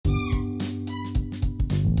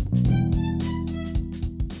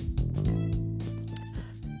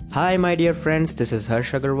Hi, my dear friends, this is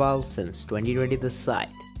Harsh Agarwal since 2020 this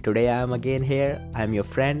side. Today I am again here. I am your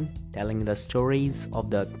friend telling the stories of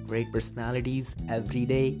the great personalities every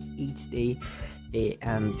day, each day.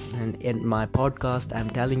 And in my podcast, I'm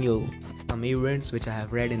telling you some events which I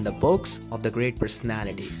have read in the books of the great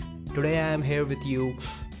personalities. Today I am here with you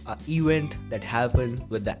an event that happened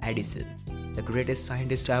with the Edison, the greatest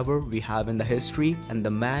scientist ever we have in the history and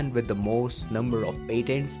the man with the most number of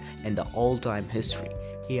patents in the all-time history.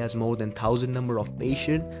 He has more than 1,000 number of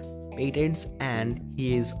patents, and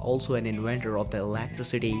he is also an inventor of the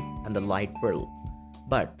electricity and the light bulb.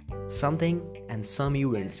 But something and some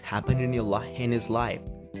events happened in his life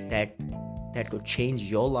that could change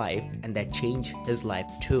your life and that change his life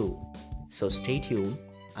too. So stay tuned.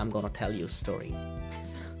 I'm gonna tell you a story.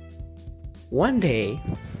 One day,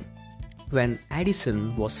 when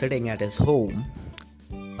Edison was sitting at his home,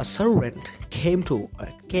 a servant came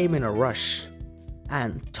in a rush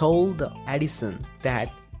and told the Edison that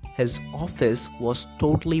his office was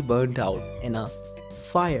totally burnt out in a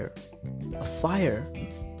fire. A fire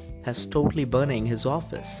has totally burning his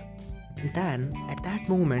office. And then at that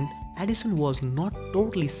moment, Edison was not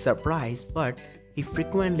totally surprised, but he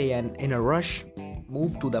frequently and in a rush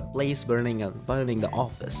moved to the place burning the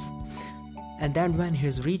office. And then when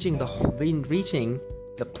he's reaching the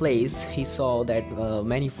place, he saw that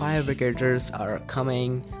many fire brigaders are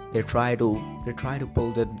coming. They try to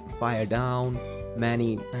pull the fire down.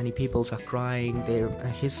 Many people are crying.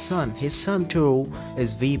 His son too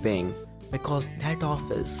is weeping because that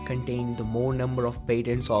office contained the more number of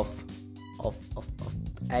patents of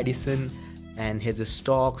Edison, and his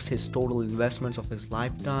stocks, his total investments of his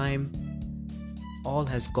lifetime, all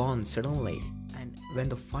has gone suddenly. And when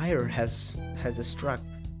the fire has struck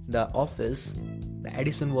the office, the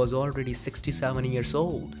Edison was already 67 years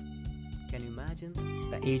old. Can you imagine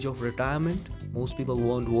the age of retirement? Most people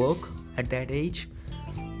won't work at that age,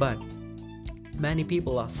 but many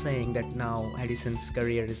people are saying that now Edison's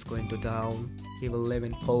career is going to down. He will live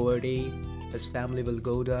in poverty, his family will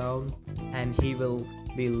go down, and he will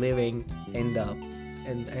be living in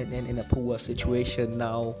a poor situation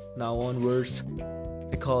now onwards,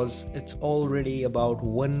 because it's already about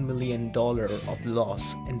 $1 million of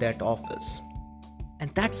loss in that office.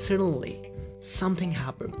 And that suddenly something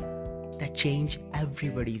happened that changed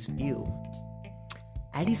everybody's view.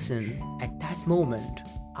 Edison at that moment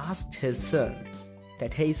asked his son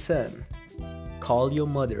that, "Hey son, call your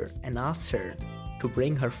mother and ask her to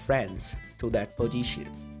bring her friends to that position."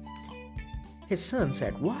 His son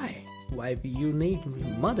said, "Why? Why do you need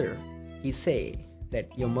mother?" He said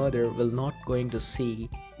that your mother will not going to see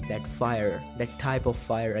that type of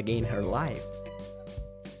fire again in her life.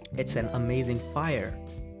 It's an amazing fire.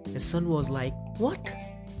 His son was like, "What?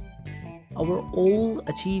 Our all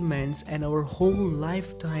achievements and our whole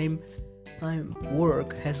lifetime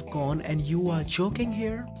work has gone and you are joking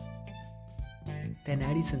here?" Then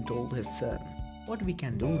Edison told his son, "What we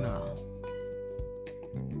can do now?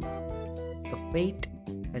 The fate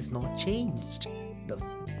has not changed. The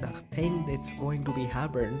thing that's going to be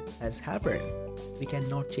happen has happened. We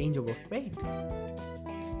cannot change our fate.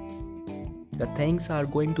 The things are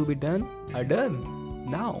going to be done are done.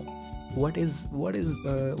 Now, what is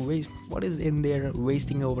in there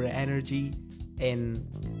wasting our energy in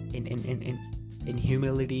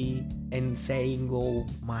humility and saying, 'Oh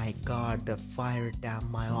my God, the fire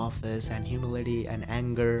damn my office,' and humility and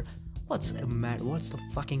anger. What's the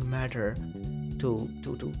fucking matter to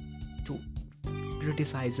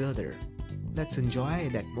criticize other? Let's enjoy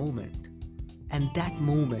that moment." And that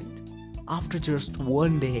moment, after just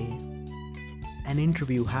one day, an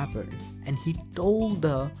interview happened, and he told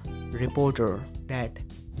the reporter that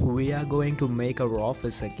we are going to make our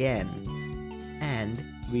office again and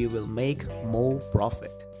we will make more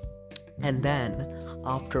profit. And then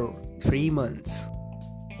after 3 months,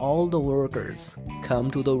 all the workers come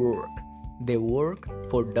to the work. They work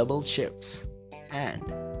for double shifts, and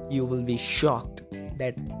you will be shocked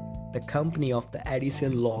that the company of the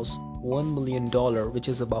Edison lost $1 million, which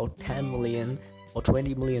is about 10 million or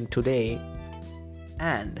 20 million today.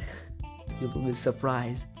 And you will be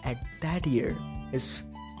surprised, at that year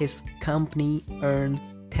his company earned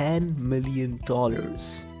 $10 million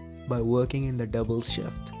by working in the double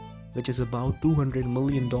shift, which is about $200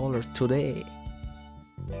 million today.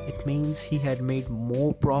 It means he had made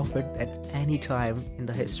more profit at any time in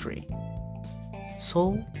the history.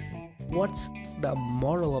 So what's the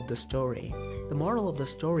moral of the story? The moral of the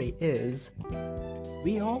story is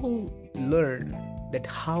we all learn that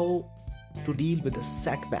how to deal with the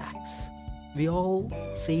setbacks. We all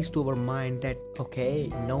says to our mind that, okay,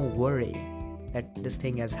 no worry, that this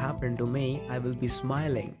thing has happened to me, I will be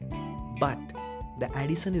smiling. But the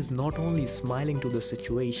Edison is not only smiling to the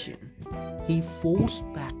situation, he forced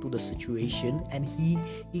back to the situation, and he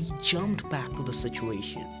jumped back to the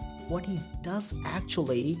situation. What he does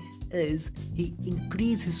actually is he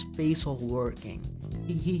increase his pace of working.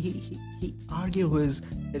 He argue his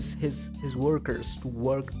workers to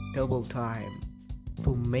work double time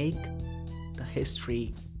to make the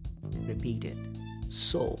history repeated.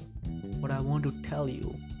 So what I want to tell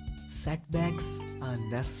you, setbacks are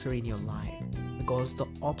necessary in your life because the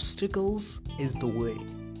obstacles is the way.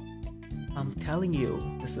 I'm telling you,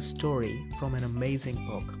 this is a story from an amazing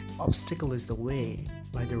book, Obstacle is the Way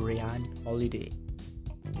by the Ryan Holiday.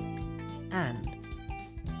 And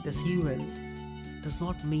this event does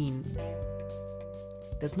not mean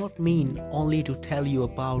only to tell you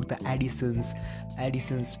about the Edison's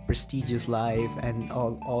prestigious life and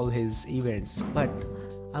all his events, but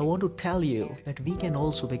I want to tell you that we can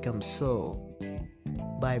also become so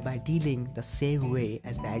by dealing the same way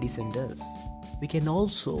as the Edison does. We can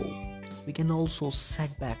also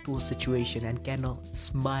set back to a situation and cannot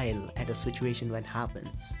smile at a situation when it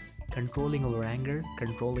happens. Controlling our anger,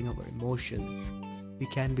 controlling our emotions. We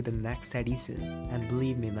can be the next Edison, and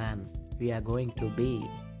believe me, man, we are going to be.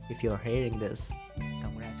 If you're hearing this,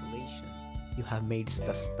 congratulations, you have made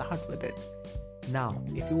the start with it. Now,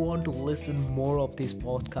 if you want to listen more of this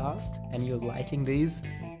podcast and you're liking these,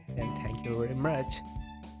 then thank you very much.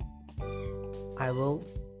 I will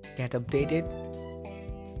get updated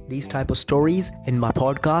these type of stories in my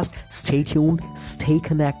podcast. Stay tuned, stay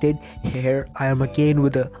connected. Here I am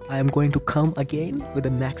going to come again with the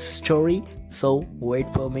next story. So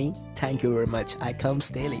wait for me. Thank you very much. I comes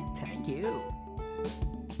daily. Thank you.